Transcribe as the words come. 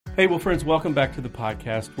Hey, well, friends, welcome back to the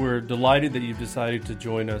podcast. We're delighted that you've decided to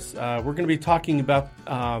join us. We're going to be talking about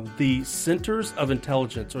the centers of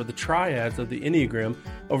intelligence, or the triads of the Enneagram,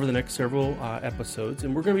 over the next several episodes.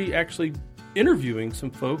 And we're going to be actually interviewing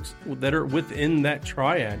some folks that are within that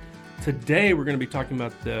triad. Today, we're going to be talking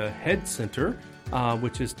about the head center,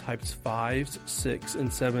 which is types 5s, 6, and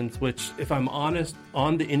 7s, which, if I'm honest,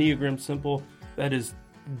 on the Enneagram Simple, that is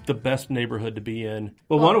the best neighborhood to be in.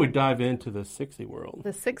 But why don't we dive into the 6y world?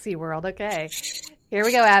 The 6y world, okay. Here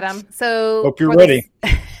we go, Adam. So hope you're ready.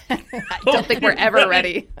 I don't think we're ever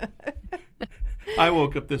ready. I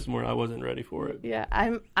woke up this morning, I wasn't ready for it. Yeah,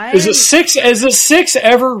 I'm Is a six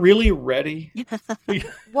ever really ready?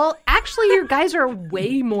 Well, actually, you guys are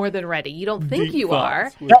way more than ready. You don't think you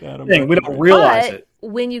are. We don't realize it.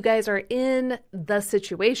 When you guys are in the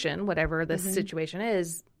situation, whatever the situation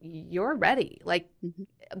is, you're ready. Like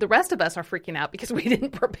the rest of us are freaking out because we didn't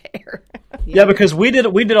prepare. Yeah, because we did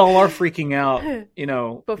all our freaking out,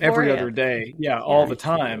 every other day. Yeah, all the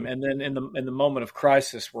time. And then in the moment of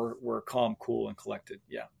crisis, we're calm, cool, and collected.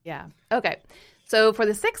 Yeah. Yeah. Okay. So for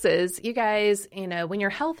the 6s, you guys, when you're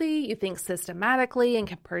healthy, you think systematically and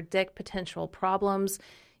can predict potential problems.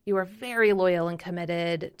 You are very loyal and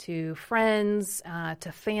committed to friends,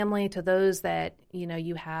 to family, to those that,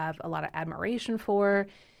 you have a lot of admiration for.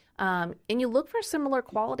 And you look for similar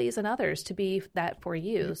qualities in others to be that for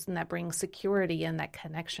you, and that brings security and that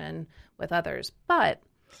connection with others. But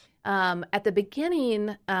at the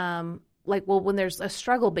beginning, when there's a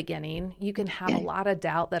struggle beginning, you can have a lot of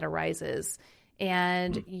doubt that arises.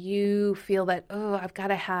 And you feel that, I've got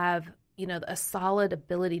to have a solid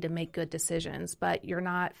ability to make good decisions, but you're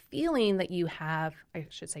not feeling that you have, I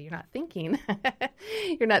should say, you're not thinking,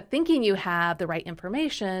 you have the right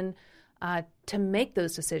information to make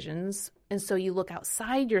those decisions. And so you look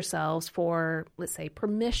outside yourselves for, let's say,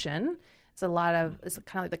 permission. It's kind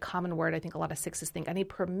of like the common word I think a lot of 6s think. I need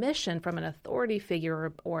permission from an authority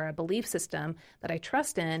figure or a belief system that I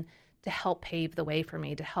trust in to help pave the way for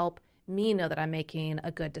me, to help me know that I'm making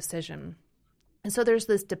a good decision. And so there's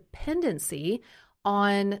this dependency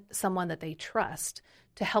on someone that they trust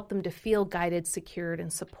to help them to feel guided, secured,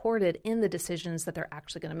 and supported in the decisions that they're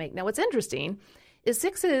actually going to make. Now, what's interesting is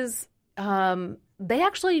 6s, they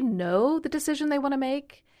actually know the decision they want to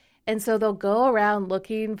make. And so they'll go around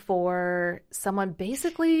looking for someone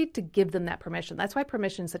basically to give them that permission. That's why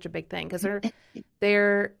permission is such a big thing, because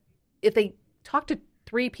if they talk to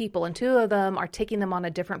 3 people and 2 of them are taking them on a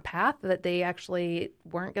different path that they actually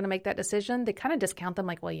weren't going to make that decision, they kind of discount them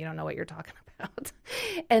like, well, you don't know what you're talking about.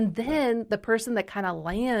 And then the person that kind of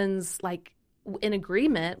lands like in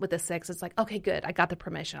agreement with the 6, it's like, okay, good. I got the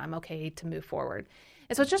permission. I'm okay to move forward.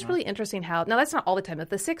 And so it's just really interesting how, now that's not all the time. If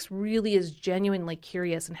the 6 really is genuinely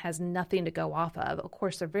curious and has nothing to go off of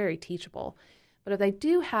course, they're very teachable. But if they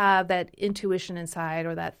do have that intuition inside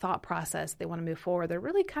or that thought process, they want to move forward, they're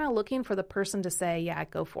really kind of looking for the person to say, yeah,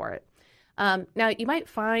 go for it. Now, you might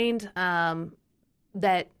find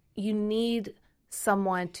that you need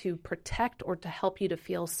someone to protect or to help you to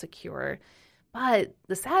feel secure. But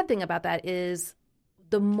the sad thing about that is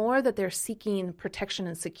the more that they're seeking protection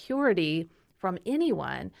and security from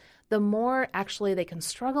anyone, the more actually they can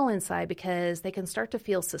struggle inside, because they can start to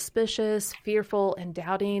feel suspicious, fearful, and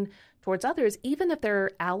doubting towards others, even if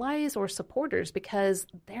they're allies or supporters, because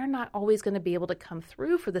they're not always going to be able to come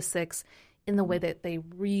through for the 6 in the way that they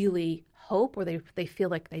really hope or they feel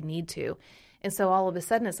like they need to. And so all of a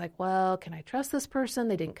sudden it's like, well, can I trust this person?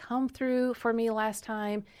 They didn't come through for me last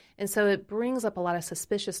time. And so it brings up a lot of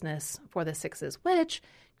suspiciousness for the 6s, which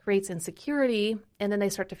creates insecurity. And then they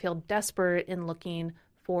start to feel desperate in looking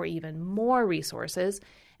for even more resources.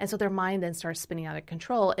 And so their mind then starts spinning out of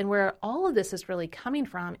control. And where all of this is really coming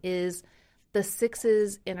from is the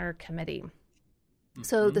 6's inner committee. Mm-hmm.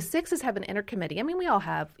 So the 6's have an inner committee. I mean, we all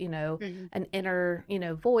have, an inner,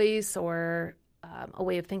 voice or a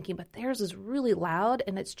way of thinking, but theirs is really loud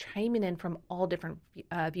and it's chiming in from all different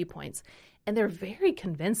viewpoints. And they're very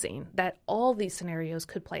convincing that all these scenarios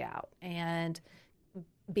could play out and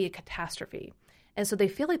be a catastrophe. And so they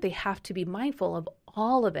feel like they have to be mindful of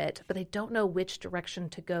all of it, but they don't know which direction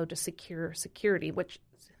to go to secure security, which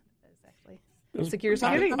is actually secure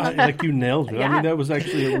security. Like you nailed it. Yeah. I mean, that was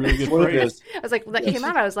actually a really good phrase. I was like, when that came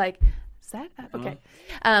out, I was like, is that? Okay.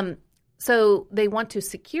 So they want to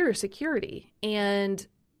secure security,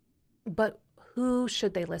 but who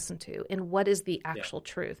should they listen to, and what is the actual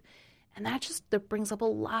truth? And that brings up a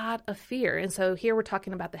lot of fear. And so here we're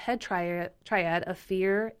talking about the head triad of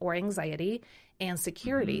fear or anxiety and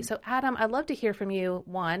security. Mm-hmm. So Adam, I'd love to hear from you.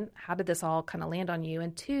 1, how did this all kind of land on you?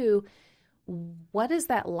 And 2, what is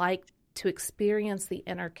that like to experience the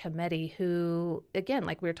inner committee who, again,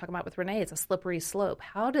 like we were talking about with Renee, it's a slippery slope.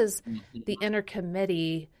 How does the inner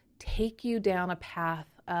committee take you down a path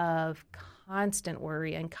of constant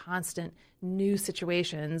worry and constant new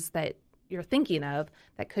situations that you're thinking of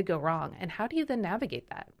that could go wrong? And how do you then navigate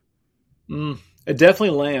that? It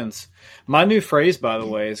definitely lands. My new phrase, by the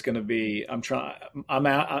way, is going to be,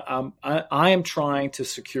 I am trying to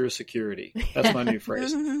secure security. That's my new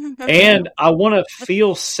phrase. And I want to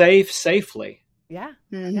feel safely. Yeah.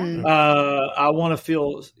 I want to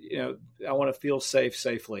feel, safe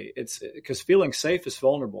safely. It's because feeling safe is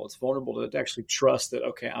vulnerable. It's vulnerable to actually trust that,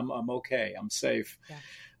 okay, I'm okay. I'm safe.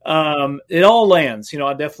 Yeah. It all lands.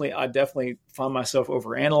 I definitely find myself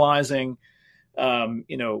overanalyzing.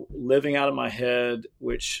 Living out of my head,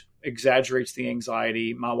 which exaggerates the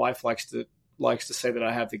anxiety. My wife likes to say that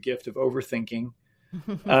I have the gift of overthinking.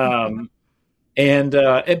 But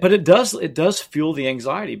it does fuel the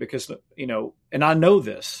anxiety because, and I know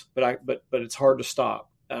this, but it's hard to stop.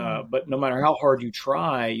 But no matter how hard you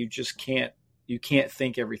try, you can't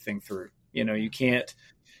think everything through. You can't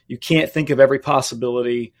think of every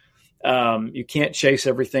possibility. You can't chase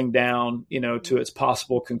everything down, to its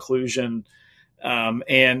possible conclusion.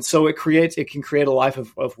 And so it can create a life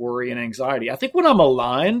of worry and anxiety. I think when I'm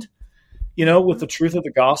aligned, with the truth of the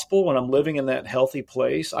gospel, when I'm living in that healthy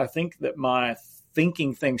place, I think that my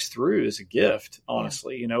thinking things through is a gift,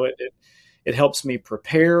 honestly. Yeah. It helps me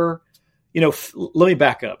prepare. Let me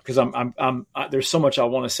back up because there's so much I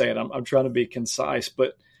want to say, and I'm trying to be concise,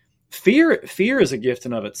 but fear is a gift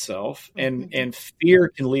in of itself, and fear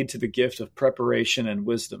can lead to the gift of preparation and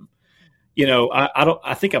wisdom.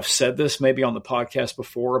 I think I've said this maybe on the podcast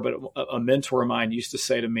before, but a mentor of mine used to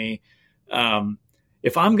say to me,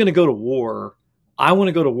 if I'm going to go to war, I want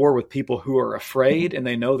to go to war with people who are afraid and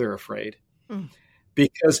they know they're afraid.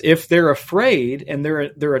 Because if they're afraid and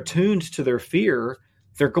they're attuned to their fear,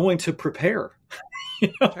 they're going to prepare.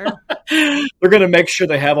 Sure. They're going to make sure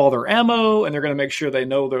they have all their ammo, and they're going to make sure they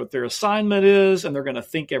know what their assignment is, and they're going to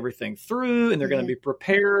think everything through, and they're going to be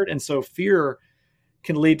prepared. And so fear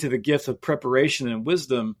can lead to the gift of preparation and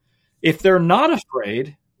wisdom. If they're not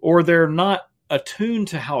afraid, or they're not attuned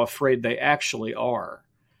to how afraid they actually are,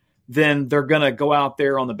 then they're going to go out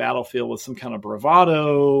there on the battlefield with some kind of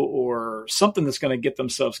bravado or something that's going to get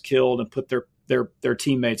themselves killed and put their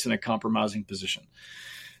teammates in a compromising position.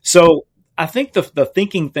 So I think the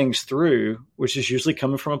thinking things through, which is usually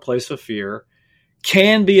coming from a place of fear,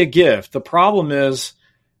 can be a gift. The problem is,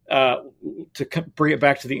 to bring it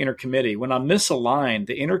back to the inner committee, when I'm misaligned,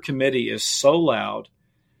 the inner committee is so loud,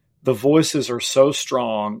 the voices are so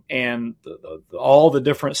strong, and all the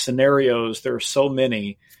different scenarios, there are so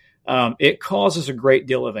many, it causes a great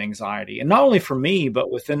deal of anxiety. And not only for me,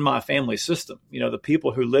 but within my family system. The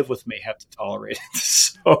people who live with me have to tolerate it.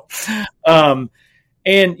 So,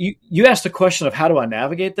 and you asked the question of how do I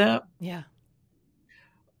navigate that? Yeah.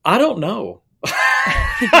 I don't know.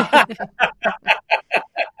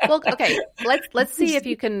 Well, okay, let's see if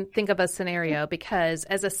you can think of a scenario, because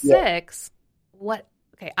as a 6,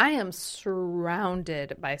 I am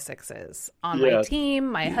surrounded by 6s on my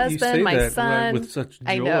team, my husband, my son. With such joy.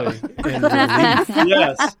 I know. And relief.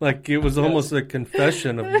 Yes. Like it was almost a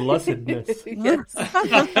confession of blessedness. Yes.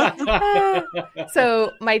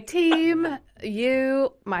 So my team,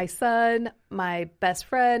 you, my son, my best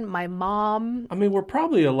friend, my mom. I mean, we're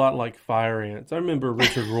probably a lot like fire ants. I remember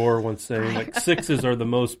Richard Rohr once saying, like, 6s are the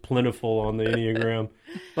most plentiful on the Enneagram.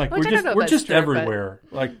 Like, we're just everywhere.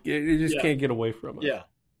 But... Like, you just can't get away from it. Yeah.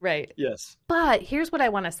 Right. Yes. But here's what I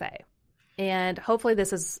want to say. And hopefully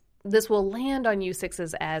this will land on you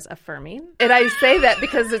 6s as affirming. And I say that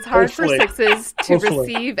because it's hard for 6s to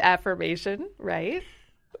receive affirmation, right?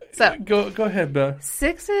 So go ahead, Beth.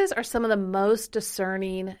 6s are some of the most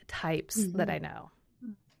discerning types that I know.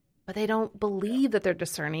 But they don't believe that they're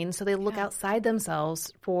discerning, so they look outside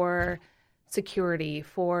themselves for security,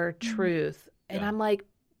 for truth. And I'm like,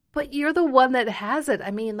 but you're the one that has it.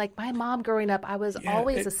 I mean, like my mom growing up, I was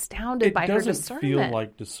always astounded by her discernment. It doesn't feel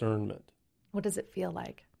like discernment. What does it feel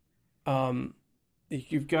like?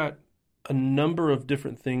 You've got a number of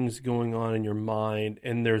different things going on in your mind,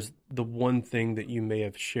 and there's the one thing that you may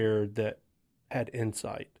have shared that had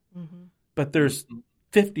insight. Mm-hmm. But there's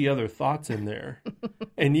 50 other thoughts in there,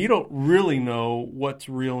 and you don't really know what's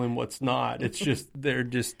real and what's not. It's just, they're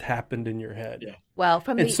just happened in your head. Yeah. Well,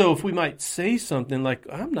 so if we might say something like,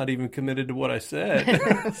 I'm not even committed to what I said.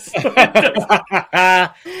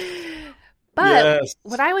 But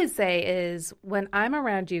what I would say is when I'm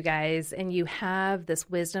around you guys and you have this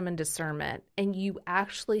wisdom and discernment and you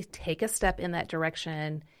actually take a step in that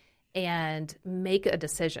direction and make a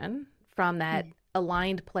decision from that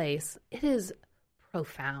aligned place, it is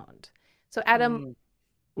profound. So Adam,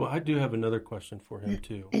 well, I do have another question for him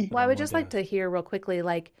too. well, I would just like to hear real quickly,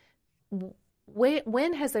 like,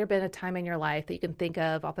 when has there been a time in your life that you can think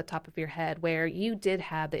of off the top of your head where you did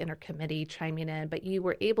have the inner committee chiming in, but you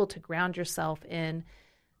were able to ground yourself in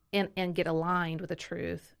and get aligned with the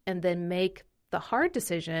truth, and then make the hard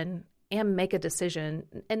decision and make a decision,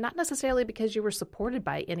 and not necessarily because you were supported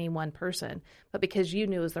by any one person, but because you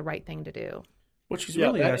knew it was the right thing to do? What she's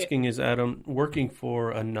really asking is, Adam, working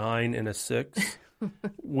for a 9 and a 6,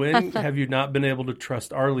 when have you not been able to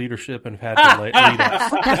trust our leadership and have had to lead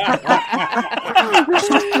us?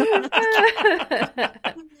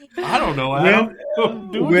 I don't know, Adam.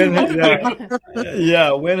 When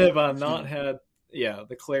have I not had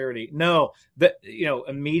the clarity? No, that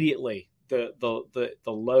immediately the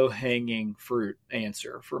low hanging fruit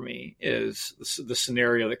answer for me is the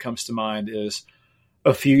scenario that comes to mind is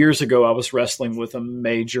a few years ago I was wrestling with a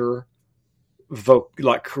major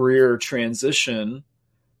career transition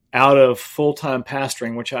out of full-time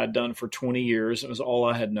pastoring, which I had done for 20 years. It was all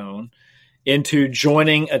I had known, into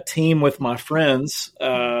joining a team with my friends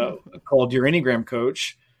called Your Enneagram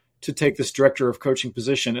Coach to take this director of coaching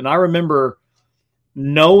position. And I remember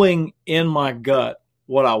knowing in my gut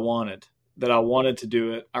what I wanted, that I wanted to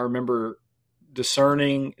do it. I remember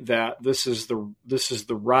discerning that this is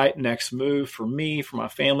the right next move for me, for my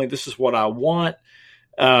family. This is what I want.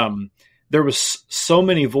 There was so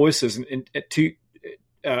many voices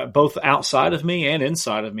both outside of me and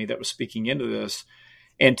inside of me that was speaking into this.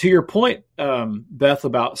 And to your point, Beth,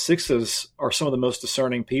 about 6s are some of the most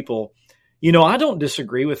discerning people. I don't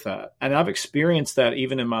disagree with that. And I've experienced that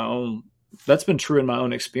even in my own, that's been true in my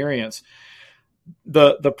own experience.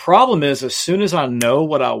 The problem is, as soon as I know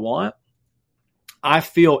what I want, I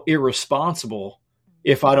feel irresponsible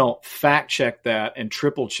if I don't fact check that and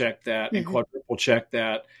triple check that and quadruple check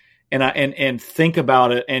that. And think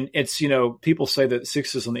about it. And it's, people say that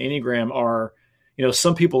 6s on the Enneagram are,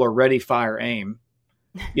 some people are ready, fire, aim,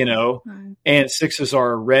 and 6s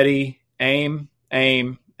are ready, aim,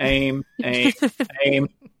 aim, aim, aim, aim,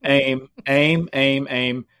 aim, aim, aim,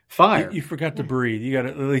 aim, fire. You forgot to breathe. You got to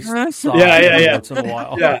at least sigh once in a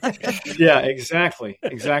while. Yeah, exactly.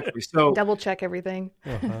 So double check everything.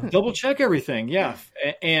 Double check everything. Yeah.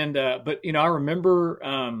 And, but, I remember,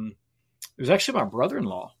 it was actually my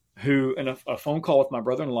brother-in-law who, in a phone call with my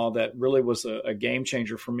brother-in-law, that really was a game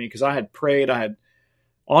changer for me, because I had prayed, I had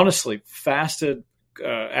honestly fasted,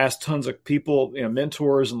 asked tons of people,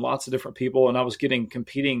 mentors and lots of different people, and I was getting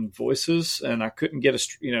competing voices, and I couldn't get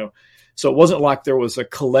so it wasn't like there was a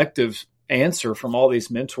collective answer from all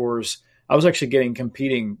these mentors. I was actually getting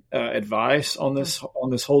competing advice on this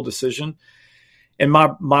whole decision. And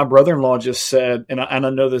my brother-in-law just said, and I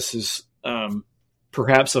know this is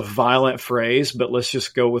perhaps a violent phrase, but let's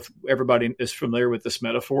just go with, everybody is familiar with this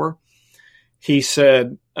metaphor. He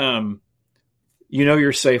said,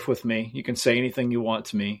 you're safe with me. You can say anything you want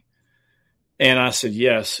to me. And I said,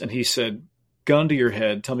 yes. And he said, gun to your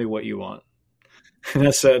head, tell me what you want. And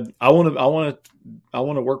I said, I want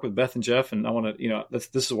to work with Beth and Jeff, and I want to, this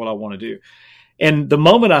is what I want to do. And the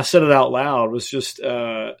moment I said it out loud was just,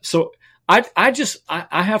 so I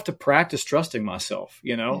have to practice trusting myself.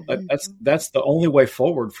 That's the only way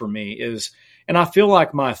forward for me is, and I feel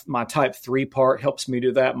like my type 3 part helps me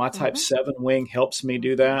do that. My type 7 wing helps me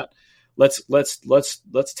do that. Let's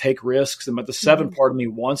take risks. And but the 7 part of me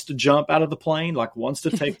wants to jump out of the plane, wants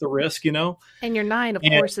to take the risk, And your 9, of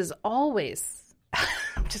course, is always,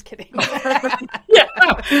 I'm just kidding.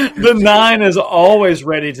 The 9 is always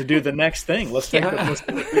ready to do the next thing. Let's take it.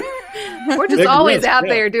 We're just always out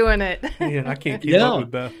there doing it. Yeah, I can't keep up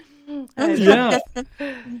with Beth.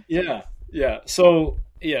 Yeah. So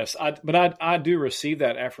yes, I do receive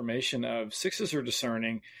that affirmation of 6s are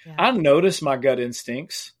discerning. Yeah. I notice my gut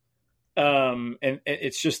instincts, and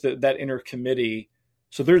it's just that inner committee.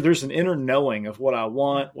 So there's an inner knowing of what I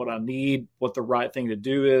want, what I need, what the right thing to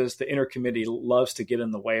do is. The inner committee loves to get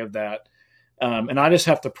in the way of that. And I just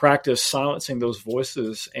have to practice silencing those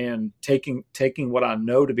voices and taking what I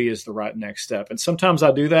know to be is the right next step. And sometimes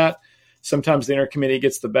I do that. Sometimes the inner committee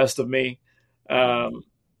gets the best of me.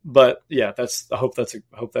 But yeah, I hope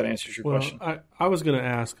that answers your question. I was going to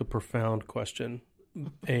ask a profound question.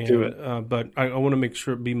 But I want to make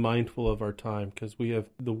sure, be mindful of our time, because we have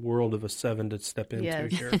the world of a 7 to step into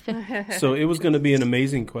here. So it was going to be an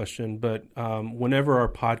amazing question, but whenever our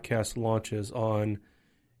podcast launches on,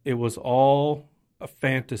 it was all a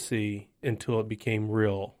fantasy until it became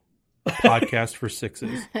real. Podcast for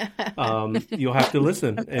 6s. You'll have to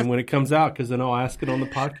listen, and when it comes out, because then I'll ask it on the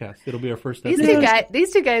podcast. It'll be our first episode.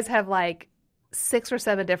 These two guys have 6 or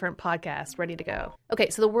 7 different podcasts ready to go. Okay,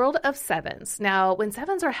 so the world of sevens. Now, when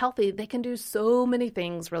sevens are healthy, they can do so many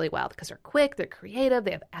things really well because they're quick, they're creative,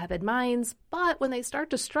 they have avid minds. But when they start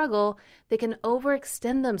to struggle, they can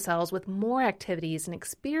overextend themselves with more activities and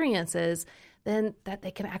experiences than that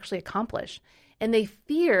they can actually accomplish. And they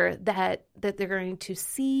fear that they're going to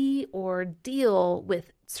see or deal with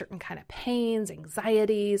certain kind of pains,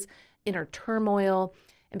 anxieties, inner turmoil.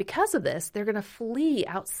 And because of this, they're going to flee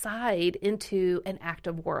outside into an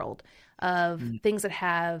active world of things that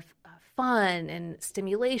have fun and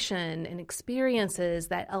stimulation and experiences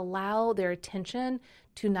that allow their attention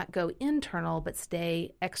to not go internal, but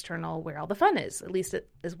stay external where all the fun is. At least it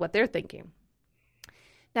is what they're thinking.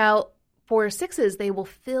 Now, for sixes, they will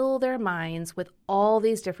fill their minds with all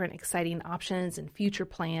these different exciting options and future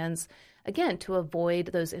plans, again, to avoid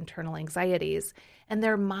those internal anxieties. And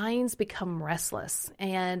their minds become restless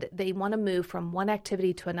and they want to move from one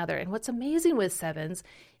activity to another. And what's amazing with sevens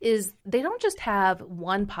is they don't just have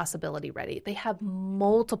one possibility ready. They have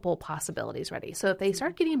multiple possibilities ready. So if they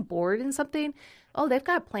start getting bored in something, they've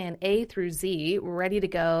got plan A through Z ready to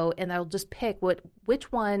go, and they'll just pick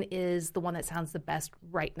which one is the one that sounds the best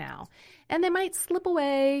right now. And they might slip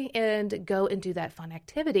away and go and do that fun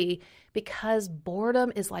activity because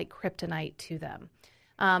boredom is like kryptonite to them.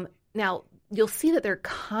 Now, you'll see that they're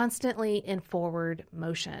constantly in forward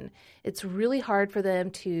motion. It's really hard for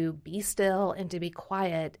them to be still and to be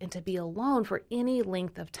quiet and to be alone for any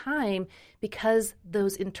length of time because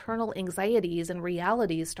those internal anxieties and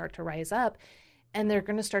realities start to rise up, and they're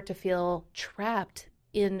going to start to feel trapped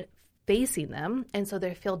in facing them, and so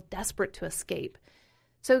they feel desperate to escape.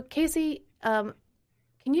 So, Casey, can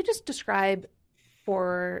you just describe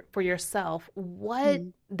for yourself what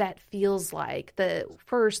that feels like?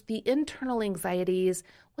 The internal anxieties,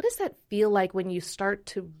 what does that feel like when you start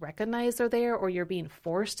to recognize they're there, or you're being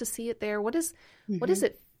forced to see it there? What does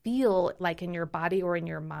it feel like in your body or in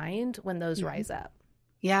your mind when those rise up?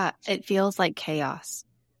 Yeah, it feels like chaos.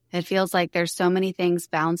 It feels like there's so many things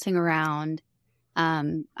bouncing around.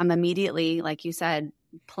 I'm immediately, like you said,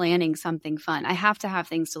 planning something fun. I have to have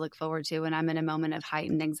things to look forward to. When I'm in a moment of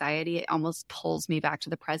heightened anxiety, it almost pulls me back to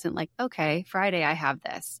the present. Like, okay, Friday, I have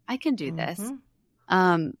this. I can do this.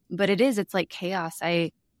 But it's like chaos.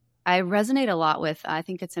 I resonate a lot with, I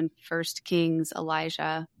think it's in 1 Kings,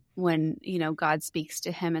 Elijah, when, God speaks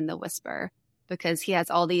to him in the whisper, because he has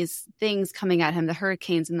all these things coming at him, the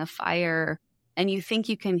hurricanes and the fire. And you think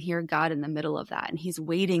you can hear God in the middle of that. And he's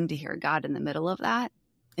waiting to hear God in the middle of that.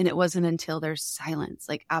 And it wasn't until there's silence,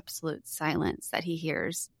 like absolute silence, that he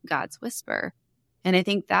hears God's whisper. And I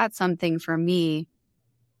think that's something for me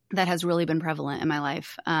that has really been prevalent in my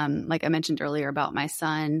life. Like I mentioned earlier about my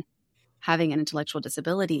son having an intellectual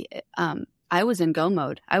disability. I was in go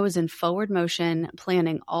mode. I was in forward motion,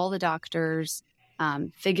 planning all the doctors,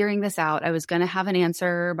 figuring this out. I was going to have an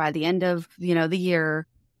answer by the end of, the year.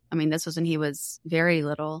 I mean, this was when he was very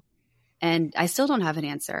little, and I still don't have an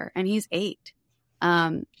answer, and he's 8.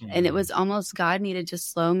 And it was almost God needed to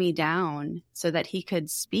slow me down so that he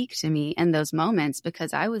could speak to me in those moments,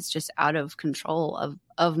 because I was just out of control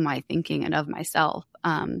of my thinking and of myself,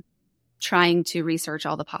 trying to research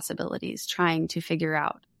all the possibilities, trying to figure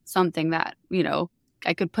out something that,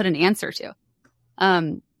 I could put an answer to.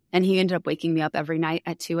 And he ended up waking me up every night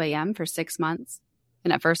at 2 a.m. for 6 months.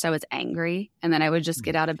 And at first I was angry, and then I would just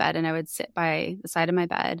get out of bed and I would sit by the side of my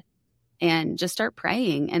bed and just start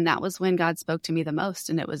praying. And that was when God spoke to me the most.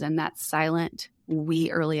 And it was in that silent, wee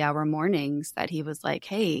early hour mornings that he was like,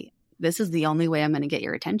 hey, this is the only way I'm going to get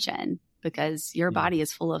your attention, because your body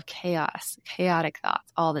is full of chaos, chaotic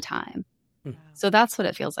thoughts all the time. So that's what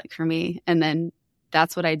it feels like for me. And then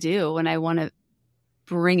that's what I do when I want to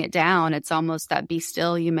bring it down. It's almost that be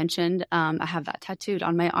still you mentioned. I have that tattooed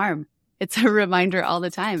on my arm. It's a reminder all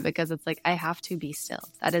the time, because it's like, I have to be still.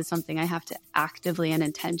 That is something I have to actively and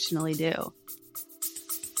intentionally do.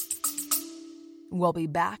 We'll be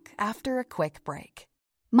back after a quick break.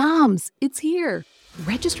 Moms, it's here.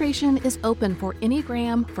 Registration is open for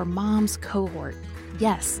Enneagram for Moms cohort.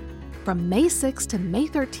 Yes, from May 6th to May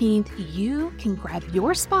 13th, you can grab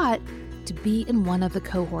your spot to be in one of the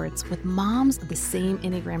cohorts with moms of the same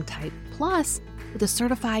Enneagram type, plus with a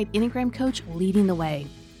certified Enneagram coach leading the way.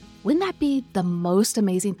 Wouldn't that be the most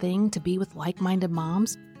amazing thing, to be with like-minded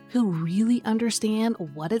moms who really understand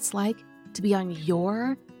what it's like to be on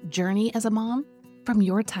your journey as a mom from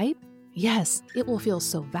your type? Yes, it will feel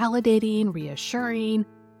so validating, reassuring,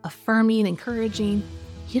 affirming, encouraging.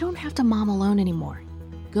 You don't have to mom alone anymore.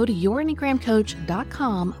 Go to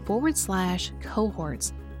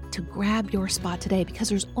yourenneagramcoach.com/cohorts to grab your spot today, because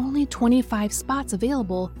there's only 25 spots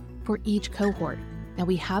available for each cohort. Now,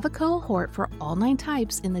 we have a cohort for all 9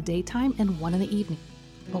 types in the daytime and 1 in the evening.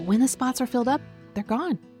 But when the spots are filled up, they're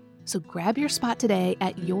gone. So grab your spot today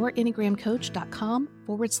at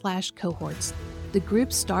yourenneagramcoach.com/cohorts. The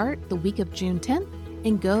groups start the week of June 10th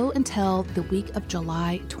and go until the week of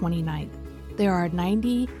July 29th. There are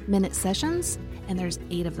 90-minute sessions, and there's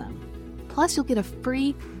 8 of them. Plus, you'll get a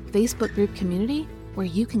free Facebook group community where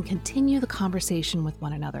you can continue the conversation with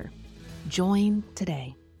one another. Join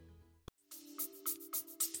today.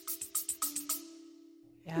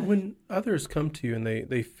 When others come to you and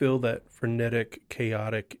they feel that frenetic,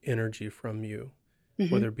 chaotic energy from you,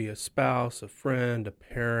 whether it be a spouse, a friend, a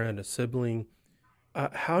parent, a sibling,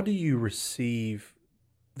 how do you receive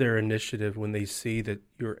their initiative when they see that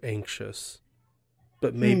you're anxious,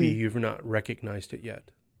 but maybe you've not recognized it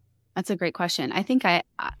yet? That's a great question. I think I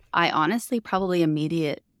honestly probably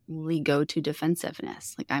immediately go to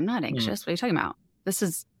defensiveness. Like, I'm not anxious. What are you talking about?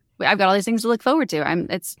 I've got all these things to look forward to.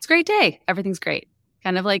 It's a great day. Everything's great.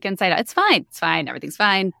 Kind of like inside out. It's fine. Everything's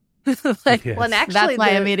fine. Well, and actually, that's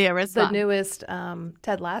my immediate response. The newest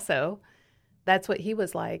Ted Lasso, that's what he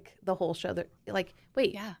was like the whole show. Like,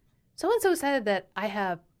 wait, so-and-so said that I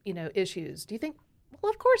have, issues. Do you think?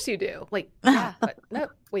 Well, of course you do. Like, but no,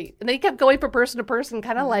 wait. And they kept going from person to person,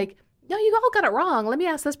 kind of like, no, you all got it wrong. Let me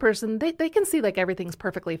ask this person. They can see like everything's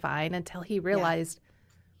perfectly fine, until he realized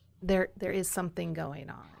there is something going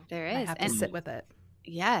on. There is. I have to sit with it.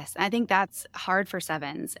 Yes. I think that's hard for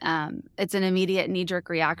 7s. It's an immediate knee-jerk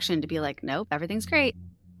reaction to be like, nope, everything's great.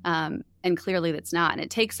 And clearly that's not. And it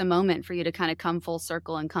takes a moment for you to kind of come full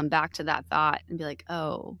circle and come back to that thought and be like,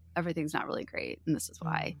 oh, everything's not really great. And this is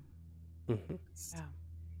why. Mm-hmm. Yeah.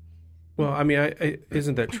 Well, I mean,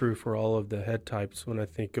 isn't that true for all of the head types? When I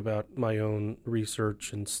think about my own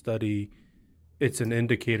research and study, it's an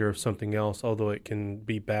indicator of something else, although it can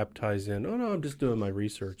be baptized in, oh, no, I'm just doing my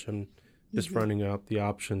research. I'm just running out the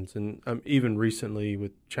options. And even recently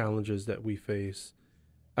with challenges that we face,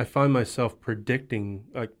 I find myself predicting,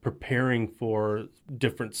 like preparing for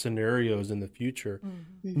different scenarios in the future.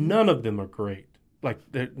 Mm-hmm. None of them are great. Like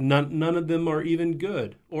none of them are even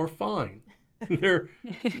good or fine. They're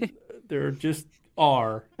just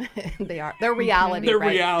are. They are. They're reality. They're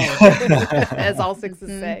right? reality. As all 6s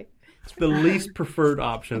say. The least preferred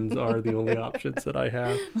options are the only options that I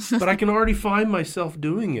have. But I can already find myself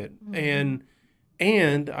doing it. And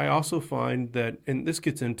I also find that, and this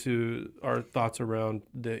gets into our thoughts around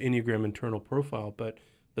the Enneagram internal profile, but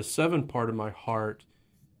the 7 part of my heart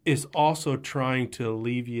is also trying to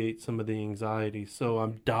alleviate some of the anxiety. So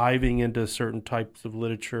I'm diving into certain types of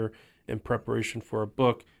literature in preparation for a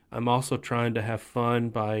book. I'm also trying to have fun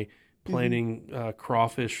by planning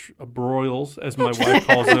crawfish broils, as my wife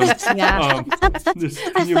calls them. Can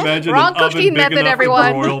you imagine Wrong an oven cooking big method, enough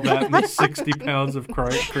everyone. to broil that in 60 pounds of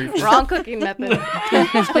crayfish? Wrong cooking method.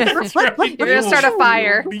 That's right. You're going to start a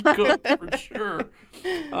fire. Be cooked for sure.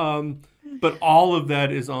 But all of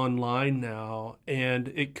that is online now, and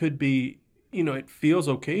it could be, it feels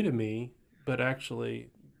okay to me, but actually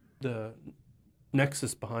the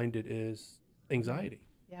nexus behind it is anxiety.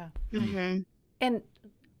 Yeah. Mm-hmm. And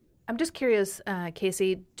I'm just curious,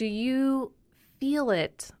 Casey, do you feel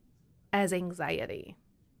it as anxiety?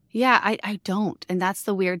 Yeah, I don't. And that's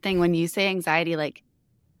the weird thing. When you say anxiety, like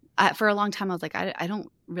for a long time, I was like, I don't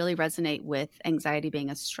really resonate with anxiety being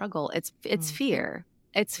a struggle. It's fear.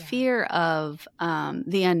 It's fear of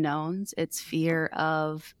the unknowns. It's fear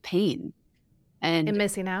of pain. And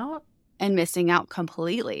missing out? And missing out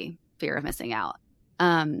completely. Fear of missing out.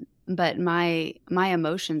 But my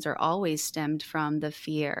emotions are always stemmed from the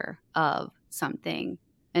fear of something.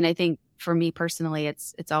 And I think for me personally,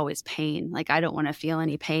 it's always pain. Like, I don't want to feel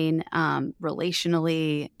any pain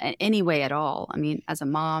relationally in any way at all. I mean, as a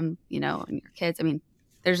mom, and your kids, I mean,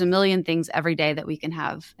 there's a million things every day that we can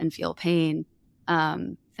have and feel pain.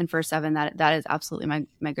 And for 7, that is absolutely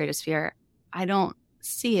my greatest fear. I don't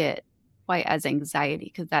see it quite as anxiety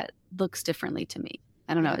because that looks differently to me.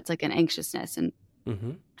 I don't know. It's like an anxiousness, and I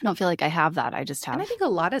don't feel like I have that. I just have. And I think a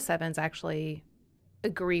lot of 7s actually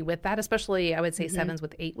agree with that, especially I would say 7s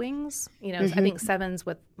with 8 wings. I think 7s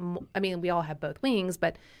with, we all have both wings,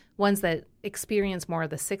 but ones that experience more of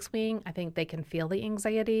the 6 wing, I think they can feel the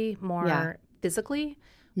anxiety more physically.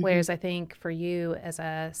 Whereas I think for you as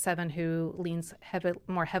a 7 who leans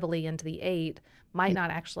more heavily into the 8 might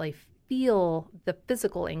not actually feel the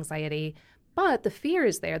physical anxiety, but the fear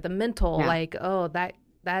is there, the mental, like, oh,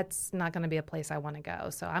 that's not going to be a place I want to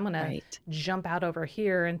go. So I'm going to jump out over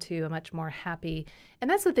here into a much more happy. And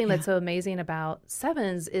that's the thing that's so amazing about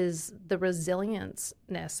 7s is the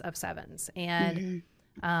resilience-ness of 7s. And,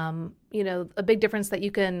 a big difference that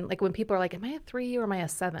you can, like when people are like, am I a 3 or am I a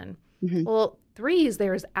 7? Well, 3s,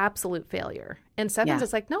 there's absolute failure. And 7s,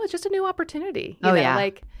 it's like, no, it's just a new opportunity. You Oh, know, yeah.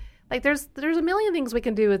 Like there's a million things we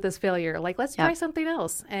can do with this failure. Like, let's try something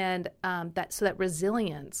else. And that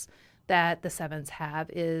resilience that the 7s have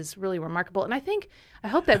is really remarkable. And I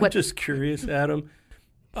hope that I'm just curious, Adam,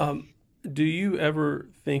 do you ever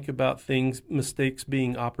think about mistakes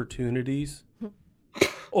being opportunities?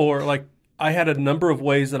 Or like, I had a number of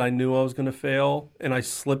ways that I knew I was going to fail, and I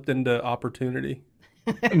slipped into opportunity.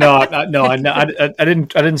 No, I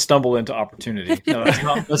didn't stumble into opportunity. No,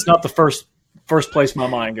 that's not the first place my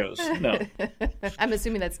mind goes. No. I'm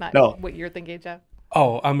assuming that's not what you're thinking, Jeff.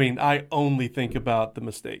 Oh, I mean, I only think about the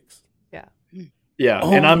mistakes. Yeah. Yeah,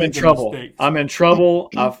 Only and I'm in the trouble. mistakes. I'm in trouble.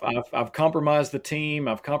 I've compromised the team.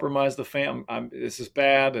 I've compromised the fam. This is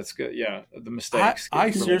bad. It's good. Yeah, the mistakes. I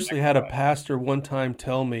seriously had a pastor one time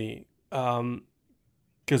tell me,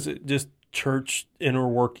 because it just church inner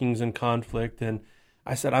workings and conflict, and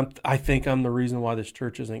I said, I think I'm the reason why this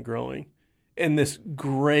church isn't growing. And this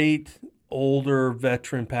great older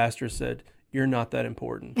veteran pastor said, "You're not that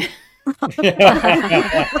important."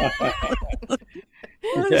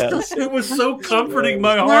 Yes. It was so comforting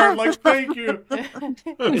my heart. Like, thank you. It's not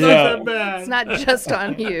that bad. It's not just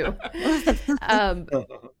on you.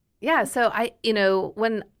 Yeah. So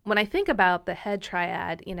when I think about the head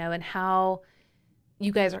triad, and how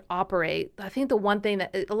you guys operate, I think the one thing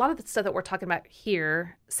that a lot of the stuff that we're talking about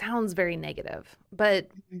here sounds very negative, but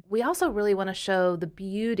we also really want to show the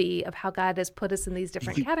beauty of how God has put us in these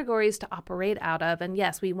different categories to operate out of. And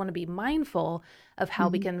yes, we want to be mindful of how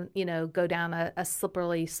we can, go down a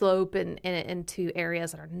slippery slope and into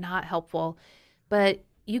areas that are not helpful. But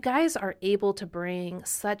you guys are able to bring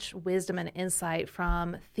such wisdom and insight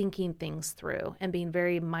from thinking things through and being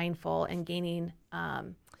very mindful and gaining,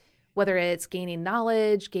 whether it's gaining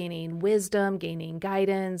knowledge, gaining wisdom, gaining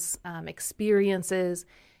guidance, experiences.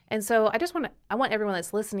 And so I want everyone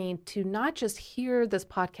that's listening to not just hear this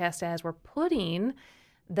podcast as we're putting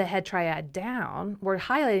the head triad down. We're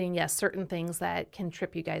highlighting, yes, certain things that can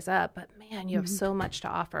trip you guys up, but man, you have so much to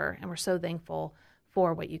offer, and we're so thankful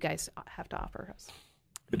for what you guys have to offer us.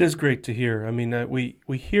 It is great to hear. I mean, we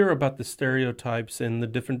hear about the stereotypes and the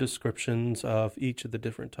different descriptions of each of the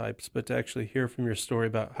different types, but to actually hear from your story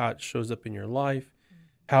about how it shows up in your life,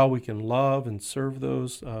 how we can love and serve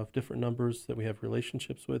those different numbers that we have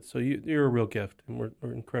relationships with. So you're a real gift, and we're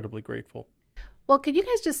incredibly grateful. Well, could you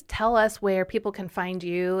guys just tell us where people can find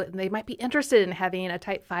you? They might be interested in having a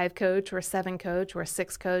type 5 coach or a 7 coach or a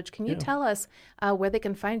 6 coach. Can you tell us where they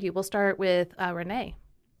can find you? We'll start with Renee.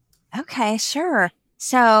 Okay, sure.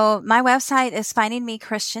 So my website is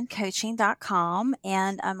findingmechristiancoaching.com,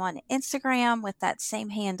 and I'm on Instagram with that same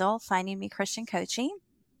handle, Finding Me Christian Coaching.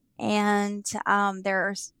 And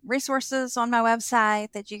there's resources on my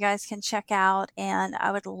website that you guys can check out. And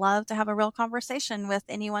I would love to have a real conversation with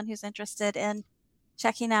anyone who's interested in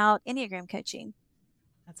checking out Enneagram coaching.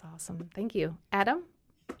 That's awesome. Thank you. Adam?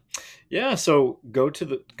 Yeah, so go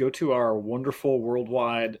to our wonderful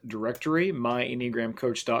worldwide directory,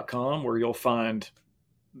 myenneagramcoach.com, where you'll find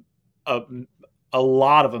a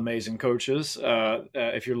lot of amazing coaches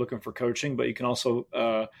if you're looking for coaching, but you can also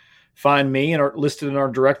find me and are listed in our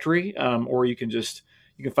directory, or you can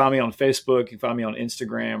find me on Facebook, you can find me on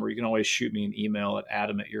Instagram, or you can always shoot me an email at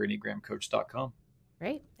adam@yourenneagramcoach.com.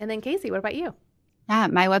 Great. And then Casey, what about you? Yeah,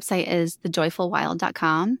 my website is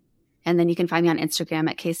thejoyfulwild.com, and then you can find me on Instagram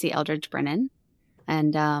at Casey Eldridge Brennan.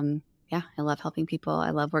 And I love helping people. I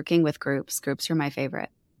love working with groups. Groups are my favorite.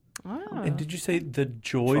 Oh. And did you say the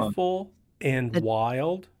joyful and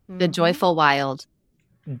wild? The Joyful Wild.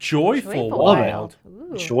 Joyful Wild.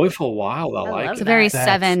 Ooh. Joyful Wild. I like love it. It's a very That's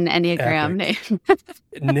 7 Enneagram name.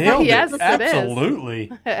 Nailed Yes, it. it is.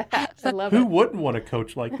 Absolutely. I love Who it. wouldn't want a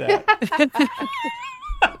coach like that?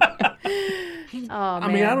 Oh,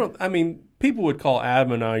 man. I mean, people would call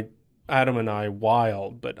Adam and I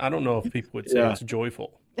wild, but I don't know if people would say it's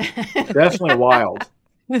joyful. Definitely wild.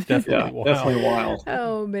 Definitely wild. Definitely wild.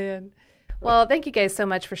 Oh, man. Well, thank you guys so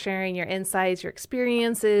much for sharing your insights, your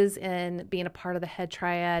experiences, and being a part of the head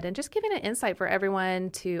triad, and just giving an insight for everyone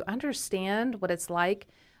to understand what it's like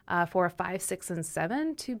for a 5, 6, and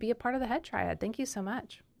 7 to be a part of the head triad. Thank you so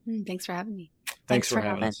much. Thanks for having me. Thanks for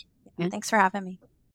having us. Thanks for having me.